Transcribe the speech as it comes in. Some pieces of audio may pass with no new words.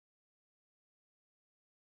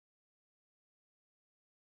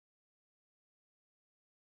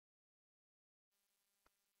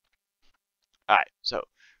Alright, so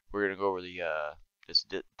we're going to go over the this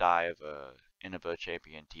die of Innova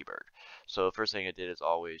Champion TeeBird. So the first thing I did is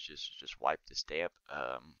always just wipe the stamp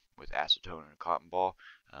with acetone and a cotton ball.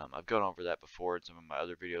 I've gone over that before in some of my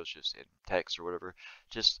other videos, just in text or whatever.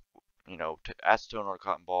 Just, you know, acetone on a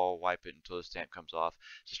cotton ball, wipe it until the stamp comes off.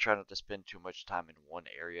 Just try not to spend too much time in one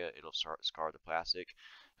area; it'll start scar the plastic.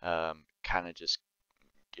 Kind of just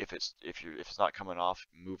if it's not coming off,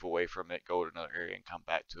 move away from it, go to another area and come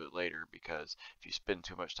back to it later, because if you spend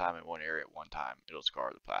too much time in one area at one time, it'll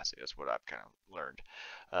scar the plastic. That's what I've kind of learned.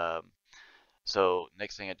 So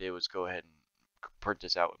next thing I did was go ahead and print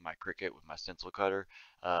this out with my Cricut with my stencil cutter.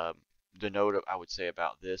 The note I would say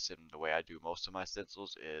about this, and the way I do most of my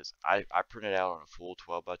stencils, is I print it out on a full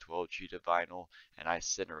 12 by 12 sheet of vinyl, and I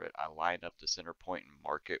center it. I line up the center point and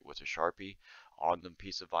mark it with a Sharpie on the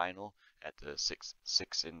piece of vinyl at the 6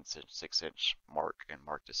 inch mark, and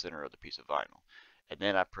mark the center of the piece of vinyl. And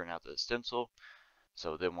then I print out the stencil.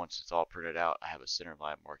 So then once it's all printed out, I have a center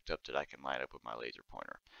line marked up that I can line up with my laser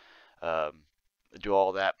pointer. Do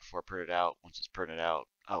all that before I print it out. Once it's printed out,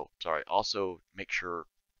 oh sorry, also make sure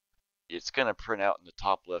it's going to print out in the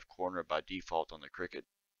top left corner by default on the Cricut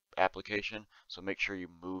application, so make sure you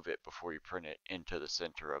move it before you print it into the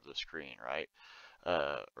center of the screen, right?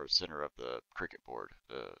 Or center of the Cricut board.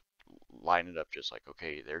 Line it up just like,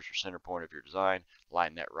 okay, there's your center point of your design,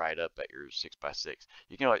 line that right up at your 6 by 6.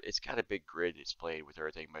 You know, it's got a big grid displayed with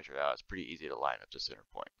everything measured out. It's pretty easy to line up the center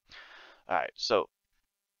point. Alright, so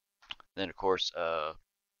then of course,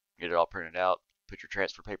 get it all printed out. Put your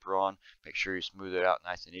transfer paper on, make sure you smooth it out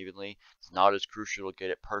nice and evenly. It's not as crucial to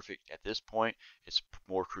get it perfect at this point. It's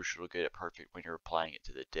more crucial to get it perfect when you're applying it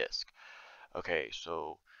to the disc. Okay,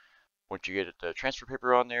 so once you get the transfer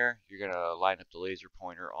paper on there, you're going to line up the laser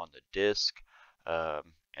pointer on the disc.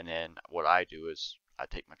 And then what I do is I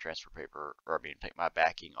take my transfer paper, or I mean take my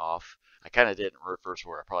backing off. I kind of did in reverse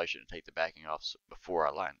order. I probably shouldn't take the backing off before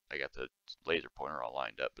I got the laser pointer all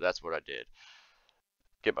lined up, but that's what I did.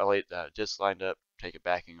 Get my disc lined up, take it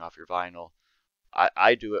backing off your vinyl.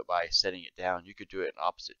 I do it by setting it down. You could do it in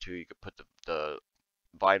opposite too. You could put the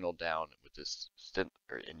vinyl down with this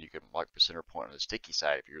and you can mark the center point on the sticky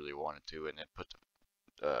side if you really wanted to, and then put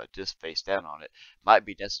the disc face down on it. Might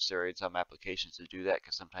be necessary in some applications to do that,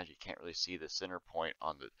 because sometimes you can't really see the center point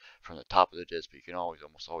on from the top of the disc, but you can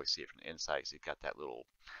almost always see it from the inside. So you've got that little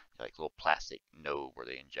plastic node where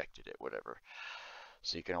they injected it, whatever.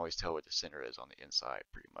 So you can always tell what the center is on the inside,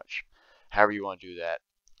 pretty much. However you want to do that.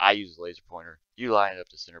 I use the laser pointer. You line up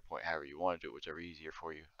the center point however you want to do it, whichever is easier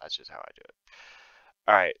for you. That's just how I do it.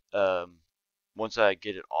 Alright, once I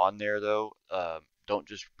get it on there though, don't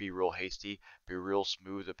just be real hasty. Be real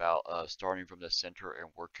smooth about starting from the center and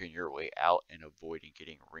working your way out and avoiding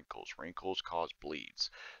getting wrinkles. Wrinkles cause bleeds.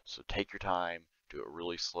 So take your time, do it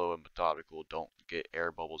really slow and methodical. Don't get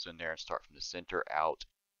air bubbles in there and start from the center out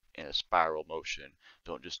in a spiral motion.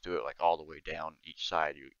 Don't just do it like all the way down each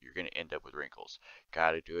side. You're going to end up with wrinkles.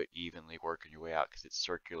 Got to do it evenly, working your way out, because it's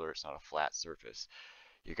circular. It's not a flat surface.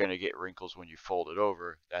 You're going to get wrinkles when you fold it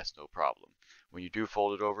over. That's no problem. When you do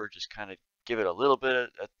fold it over, just kind of give it a little bit of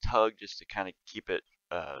a tug just to kind of keep it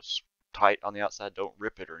tight on the outside. Don't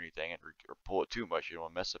rip it or anything, or pull it too much. You don't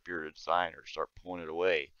want to mess up your design or start pulling it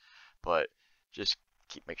away. But just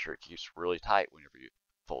make sure it keeps really tight whenever you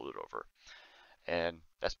fold it over. And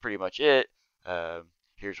that's pretty much it.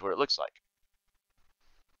 Here's what it looks like.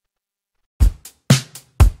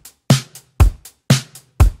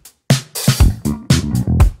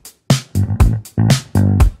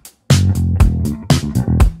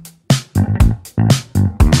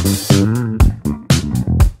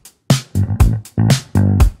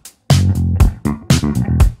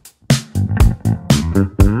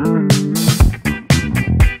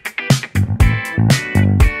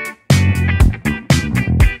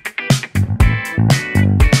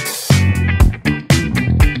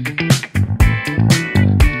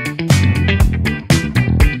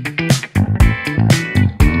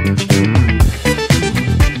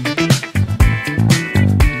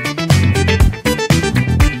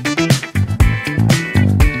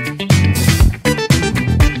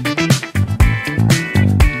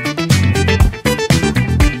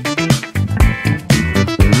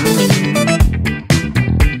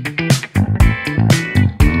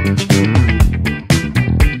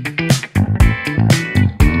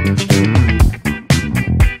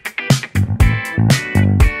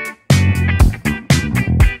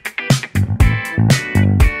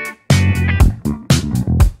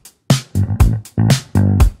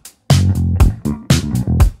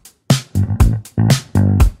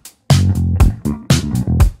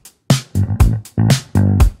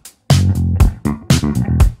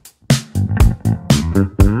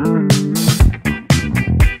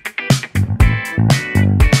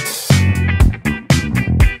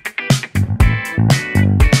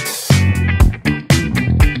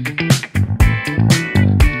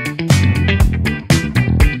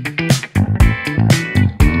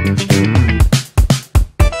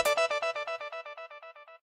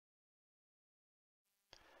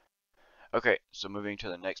 Okay, so moving to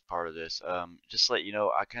the next part of this, just to let you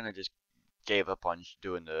know, I kind of just gave up on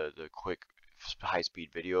doing the quick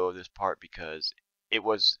high-speed video of this part because it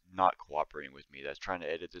was not cooperating with me. I was trying to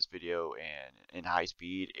edit this video, and in high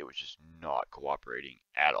speed it was just not cooperating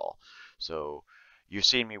at all. So you've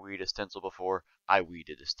seen me weed a stencil before. I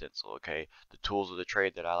weeded a stencil. Okay, the tools of the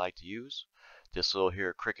trade that I like to use, this little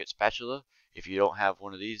here Cricut spatula. If you don't have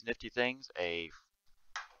one of these nifty things, a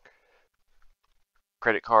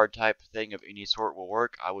credit card type thing of any sort will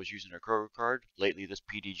work. I was using a Kroger card. Lately, this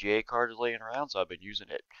PDGA card is laying around, so I've been using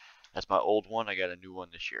it. That's my old one. I got a new one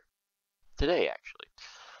this year. Today, actually.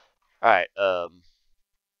 Alright,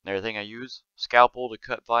 everything I use. Scalpel to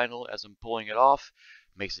cut vinyl as I'm pulling it off.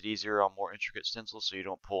 Makes it easier on more intricate stencils so you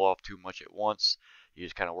don't pull off too much at once. You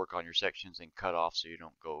just kind of work on your sections and cut off so you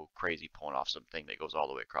don't go crazy pulling off something that goes all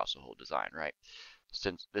the way across the whole design, right?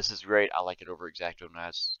 Since this is great, I like it over X-Acto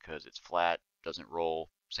knives because it's flat, doesn't roll,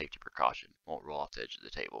 safety precaution, won't roll off the edge of the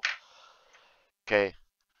table. Okay,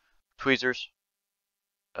 tweezers.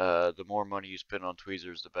 The more money you spend on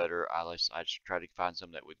tweezers, the better. I just try to find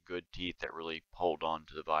some that with good teeth that really hold on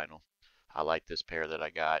to the vinyl. I like this pair that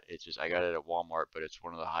I got. It's just I got it at Walmart, but it's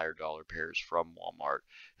one of the higher dollar pairs from Walmart.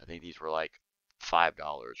 I think these were like $5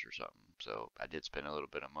 or something. So I did spend a little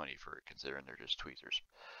bit of money for it, considering they're just tweezers.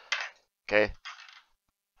 Okay,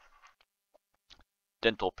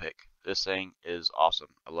 dental pick. This thing is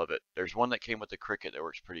awesome. I love it. There's one that came with the Cricut that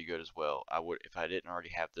works pretty good as well. I would, if I didn't already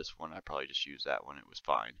have this one, I'd probably just use that one. It was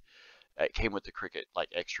fine. It came with the Cricut like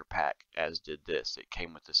extra pack, as did this. It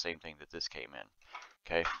came with the same thing that this came in.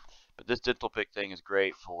 Okay, but this dental pick thing is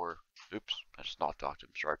great for. Oops, I just knocked off some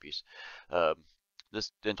Sharpies. Um,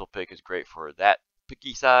 this dental pick is great for that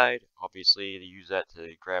picky side. Obviously, you use that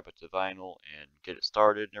to grab at the vinyl and get it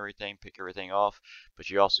started and everything, pick everything off. But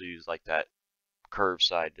you also use like that curved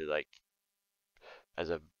side to like as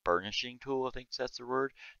a burnishing tool, I think that's the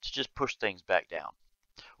word, to just push things back down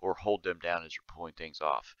or hold them down as you're pulling things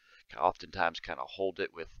off. Oftentimes kind of hold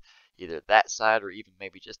it with either that side or even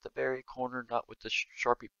maybe just the very corner, not with the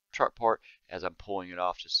sharp part, as I'm pulling it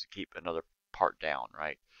off just to keep another part down,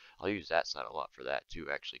 right? I'll use that side a lot for that too,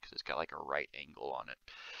 actually, because it's got like a right angle on it.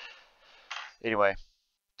 Anyway,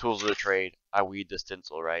 tools of the trade. I weed the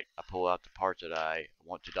stencil, right? I pull out the parts that I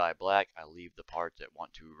want to dye black. I leave the parts that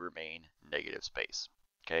want to remain negative space.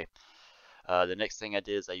 Okay. The next thing I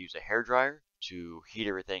did is I used a hair dryer to heat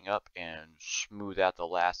everything up and smooth out the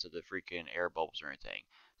last of the freaking air bubbles or anything.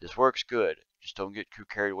 This works good. Just don't get too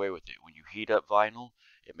carried away with it. When you heat up vinyl,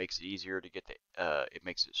 it makes it easier to get it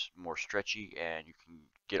makes it more stretchy and you can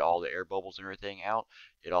get all the air bubbles and everything out.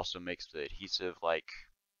 It also makes the adhesive like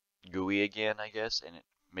gooey again, I guess, and it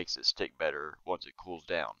makes it stick better once it cools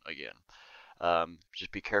down again.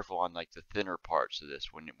 Just be careful on like the thinner parts of this.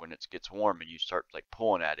 When it gets warm and you start like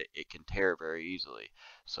pulling at it, it can tear very easily.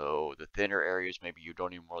 So the thinner areas, maybe you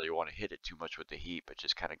don't even really want to hit it too much with the heat, but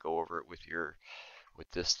just kind of go over it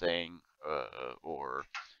with this thing or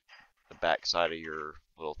the back side of your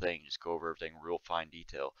little thing. Just go over everything real fine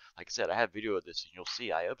detail. Like I said, I have video of this, and you'll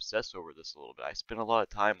see I obsess over this a little bit. I spend a lot of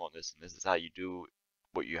time on this, and this is how you do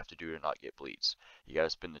what you have to do to not get bleeds. You got to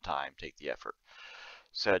spend the time, take the effort.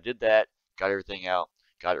 So I did that, got everything out,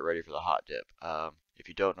 got it ready for the hot dip. If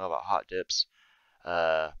you don't know about hot dips,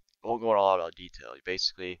 I won't go into a lot of detail.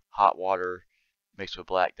 Basically, hot water mixed with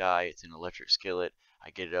black dye. It's an electric skillet. I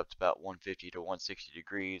get it up to about 150 to 160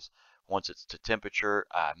 degrees. Once it's to temperature,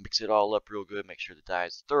 I mix it all up real good, make sure the dye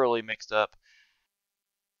is thoroughly mixed up.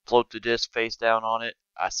 Float the disc face down on it.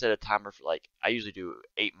 I set a timer for like I usually do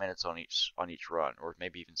 8 minutes on each run, or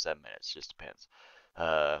maybe even 7 minutes, just depends.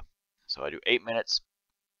 So I do 8 minutes.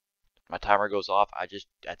 My timer goes off. I just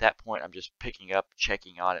at that point I'm just picking up,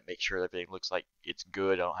 checking on it, make sure everything looks like it's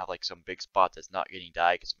good. I don't have like some big spot that's not getting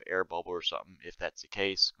dyed because of an air bubble or something. If that's the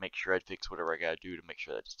case, make sure I fix whatever I gotta do to make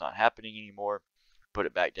sure that it's not happening anymore. Put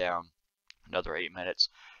it back down. Another 8 minutes.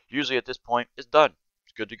 Usually at this point it's done.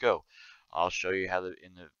 It's good to go. I'll show you how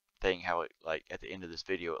in the thing how it like at the end of this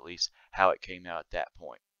video at least how it came out at that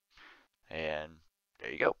point. And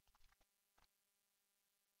there you go.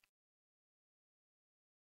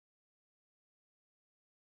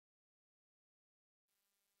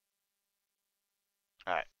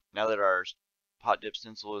 Alright, now that our hot dip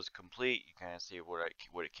stencil is complete, you kind of see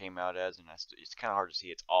what it came out as, and it's kind of hard to see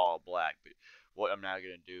it's all black, but what I'm now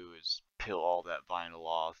going to do is peel all that vinyl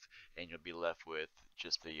off, and you'll be left with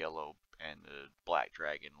just the yellow and the black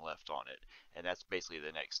dragon left on it, and that's basically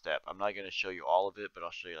the next step. I'm not going to show you all of it, but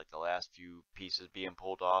I'll show you like the last few pieces being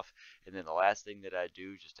pulled off, and then the last thing that I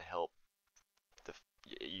do just to help the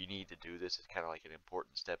you need to do this. It's kind of like an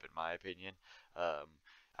important step in my opinion. Um,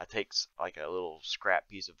 I take like a little scrap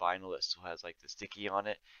piece of vinyl that still has like the sticky on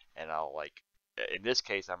it, and I'll like, in this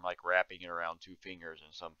case, I'm like wrapping it around 2 fingers,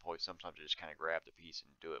 and some point sometimes I just kind of grab the piece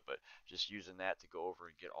and do it, but just using that to go over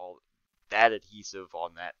and get all that adhesive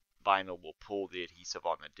on that vinyl will pull the adhesive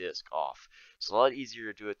on the disc off. It's a lot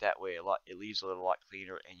easier to do it that way. It leaves it a lot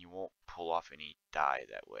cleaner, and you won't pull off any dye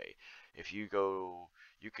that way. If you go,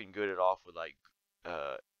 you can get it off with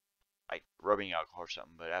uh, like rubbing alcohol or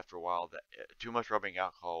something, but after a while, that too much rubbing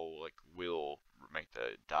alcohol like will make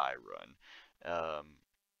the dye run.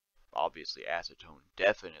 Obviously, acetone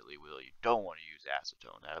definitely will. You don't want to use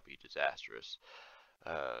acetone; that'll be disastrous.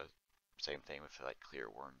 Uh, Same thing with like clear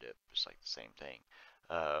worm dip, it's like the same thing.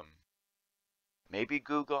 Um, Maybe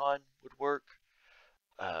Goo Gone would work,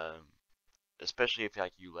 um, especially if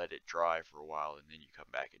like you let it dry for a while and then you come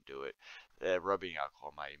back and do it. Rubbing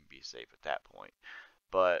alcohol might even be safe at that point.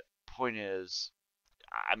 But point is,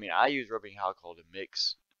 I mean, I use rubbing alcohol to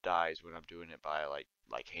mix dyes when I'm doing it by like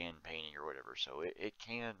hand painting or whatever. So it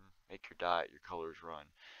can make your dye, your colors run.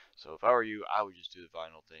 So if I were you, I would just do the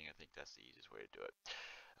vinyl thing. I think that's the easiest way to do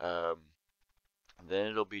it. Then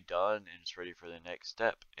it'll be done and it's ready for the next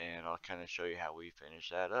step, and I'll kind of show you how we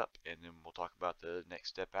finish that up, and then we'll talk about the next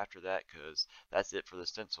step after that, because that's it for the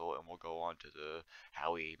stencil, and we'll go on to the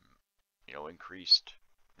how we increased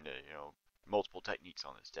multiple techniques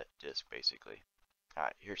on this disc basically. All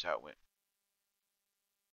right, here's how it went.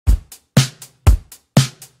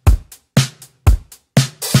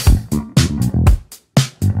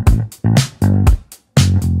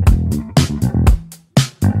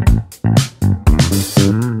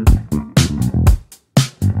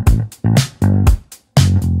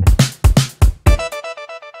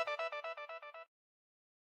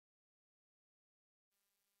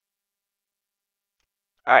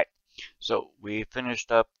 Alright, so we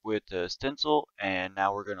finished up with the stencil, and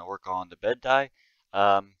now we're going to work on the bed die.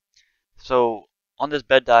 Um, so on this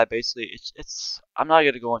bed die, basically, I'm not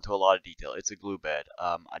going to go into a lot of detail. It's a glue bed.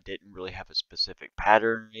 I didn't really have a specific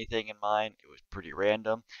pattern or anything in mind. It was pretty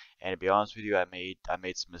random, and to be honest with you, I made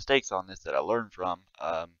some mistakes on this that I learned from.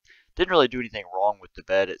 Didn't really do anything wrong with the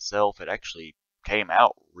bed itself. It actually came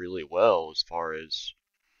out really well as far as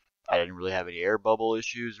I didn't really have any air bubble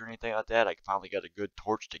issues or anything like that. I finally got a good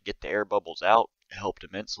torch to get the air bubbles out. It helped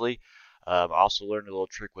immensely. I also learned a little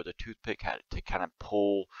trick with a toothpick how to kind of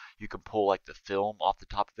pull. You can pull like the film off the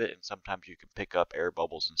top of it, and sometimes you can pick up air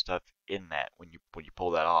bubbles and stuff in that when you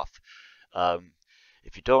pull that off. Um,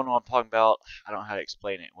 if you don't know what I'm talking about, I don't know how to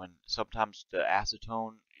explain it. When sometimes the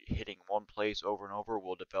acetone hitting one place over and over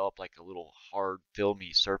will develop like a little hard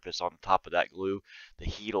filmy surface on top of that glue. The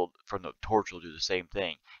heat from the torch will do the same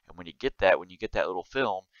thing. And when you get that little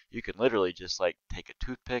film, you can literally just like take a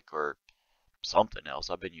toothpick or something else.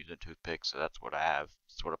 I've been using toothpicks, so that's what I have.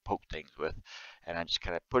 Sort of poke things with, and I just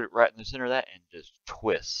kind of put it right in the center of that and just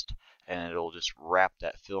twist, and it'll just wrap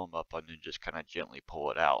that film up and then just kind of gently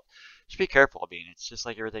pull it out. Just be careful. I mean, it's just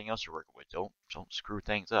like everything else you're working with. Don't screw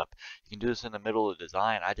things up. You can do this in the middle of the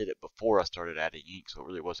design. I did it before I started adding ink, so it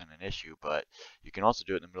really wasn't an issue. But you can also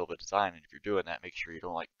do it in the middle of a design, and if you're doing that, make sure you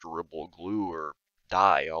don't like dribble glue or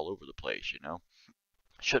dye all over the place.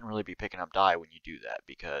 Shouldn't really be picking up dye when you do that,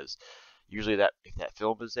 because usually that if that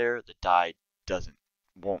film is there, the dye doesn't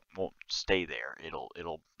won't stay there.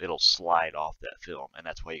 It'll slide off that film, and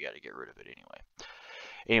that's why you got to get rid of it anyway.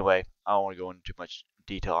 Anyway, I don't want to go into too much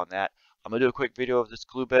detail on that. I'm gonna do a quick video of this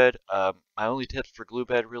glue bed. My only tips for glue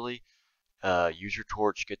bed really: use your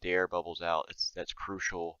torch, get the air bubbles out. That's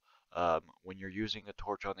crucial. When you're using a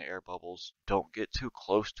torch on the air bubbles, don't get too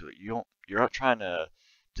close to it. You're not trying to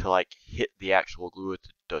like hit the actual glue with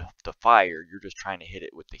the fire. You're just trying to hit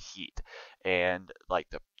it with the heat, and like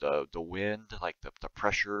the wind, like the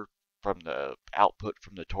pressure from the output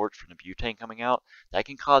from the torch from the butane coming out, that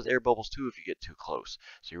can cause air bubbles too if you get too close.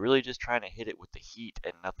 So you're really just trying to hit it with the heat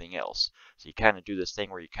and nothing else. So you kind of do this thing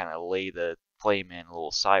where you kind of lay the flame in a little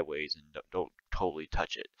sideways and don't totally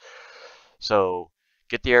touch it. So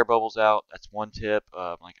get the air bubbles out. That's one tip.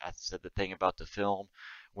 Like I said, the thing about the film,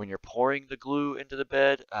 when you're pouring the glue into the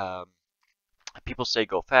bed, people say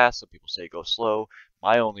go fast, some people say go slow.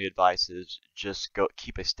 My only advice is just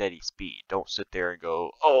keep a steady speed. Don't sit there and go,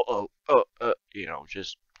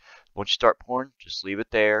 just once you start pouring, just leave it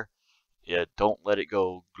there. Yeah, don't let it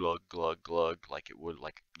go glug glug glug like it would,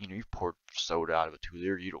 like you poured soda out of a 2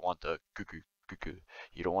 liter. You don't want the cuckoo cuckoo.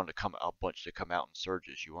 You don't want a bunch to come out in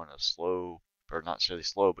surges. You want a slow, or not necessarily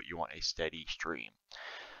slow, but you want a steady stream.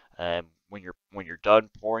 And when you're done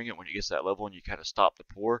pouring it, when it gets to that level and you kind of stop the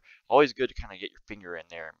pour, always good to kind of get your finger in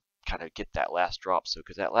there and kind of get that last drop. So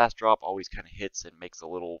because that last drop always kind of hits and makes a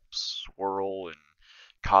little swirl and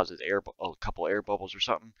causes a couple air bubbles or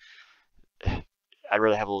something, I'd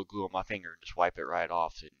rather have a little glue on my finger and just wipe it right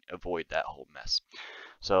off and avoid that whole mess.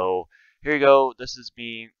 So here you go. This is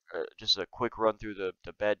me, just a quick run through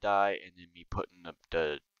the bed die, and then me putting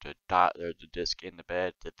the disc in the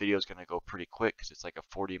bed. The video is gonna go pretty quick because it's like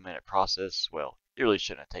a 40-minute process. Well, it really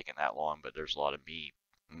shouldn't have taken that long, but there's a lot of me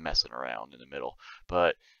messing around in the middle.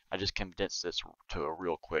 But I just condensed this to a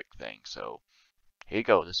real quick thing. So here you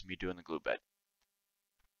go. This is me doing the glue bed.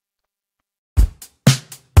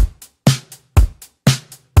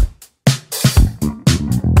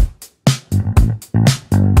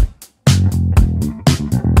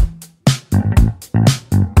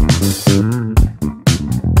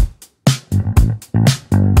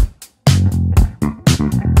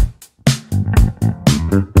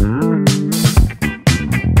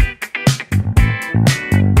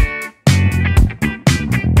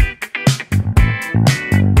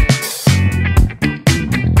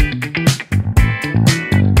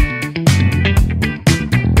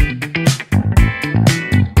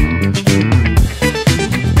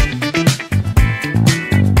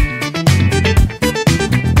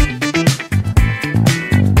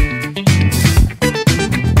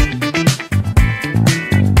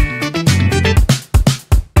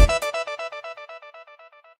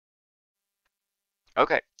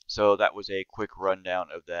 Okay, so that was a quick rundown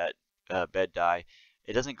of that bed die.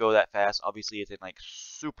 It doesn't go that fast. Obviously, it's in like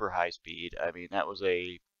super high speed. I mean, that was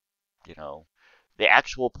you know, the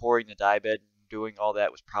actual pouring the dye bed, doing all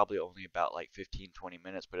that was probably only about like 15-20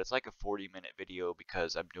 minutes, but it's like a 40-minute video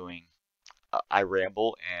because I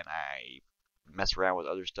ramble and I mess around with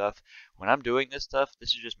other stuff. When I'm doing this stuff,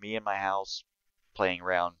 this is just me in my house playing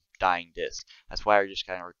around, dyeing discs. That's why I just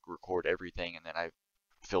kind of record everything and then I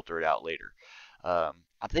filter it out later.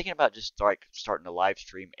 I'm thinking about just starting a live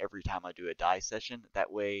stream every time I do a dye session.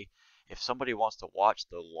 That way, if somebody wants to watch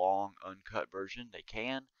the long uncut version, they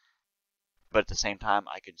can. But at the same time,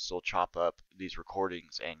 I can still chop up these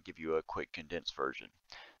recordings and give you a quick condensed version.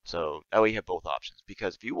 So that way you have both options.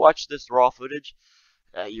 Because if you watch this raw footage,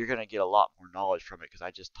 you're going to get a lot more knowledge from it because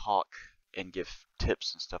I just talk and give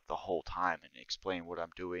tips and stuff the whole time and explain what I'm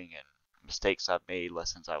doing and mistakes I've made,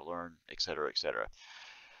 lessons I've learned, etc., etc.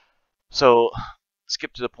 So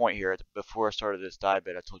skip to the point here. Before I started this dye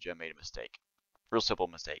bed, I told you I made a mistake. Real simple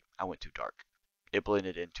mistake. I went too dark. It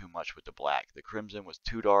blended in too much with the black. The crimson was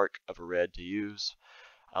too dark of a red to use.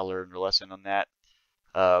 I learned a lesson on that.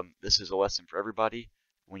 This is a lesson for everybody.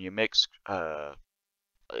 When you mix,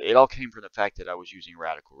 it all came from the fact that I was using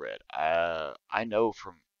radical red. I know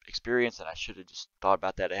from experience, and I should have just thought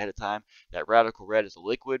about that ahead of time, that radical red is a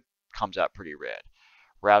liquid, comes out pretty red.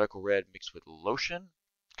 Radical red mixed with lotion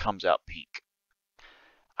comes out pink.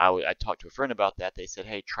 I talked to a friend about that. They said,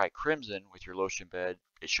 hey, try crimson with your lotion bed.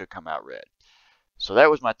 It should come out red. So that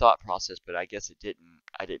was my thought process, but I guess it didn't.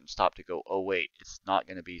 I didn't stop to go, oh wait, it's not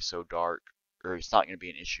going to be so dark, or it's not going to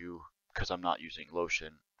be an issue because I'm not using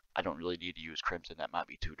lotion. I don't really need to use crimson. That might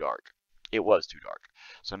be too dark. It was too dark.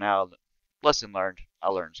 So now, lesson learned. I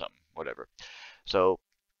learned something. Whatever. So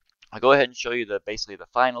I'll go ahead and show you basically the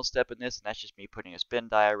final step in this, and that's just me putting a spin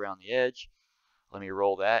die around the edge. Let me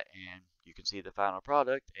roll that, and you can see the final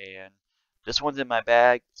product. And this one's in my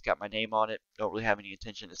bag. It's got my name on it. Don't really have any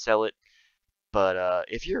intention to sell it. But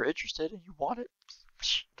if you're interested and you want it,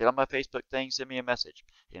 get on my Facebook thing, send me a message.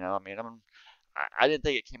 I mean, I didn't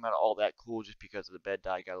think it came out all that cool just because the bed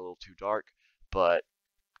dye got a little too dark, but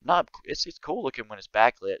it's cool looking when it's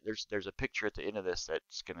backlit. There's a picture at the end of this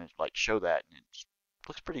that's gonna like show that, and it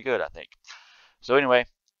looks pretty good, I think. So anyway,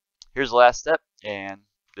 here's the last step, and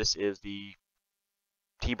this is the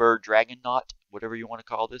TeeBird Dragon Knot, whatever you want to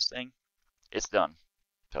call this thing. It's done.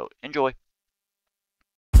 So enjoy.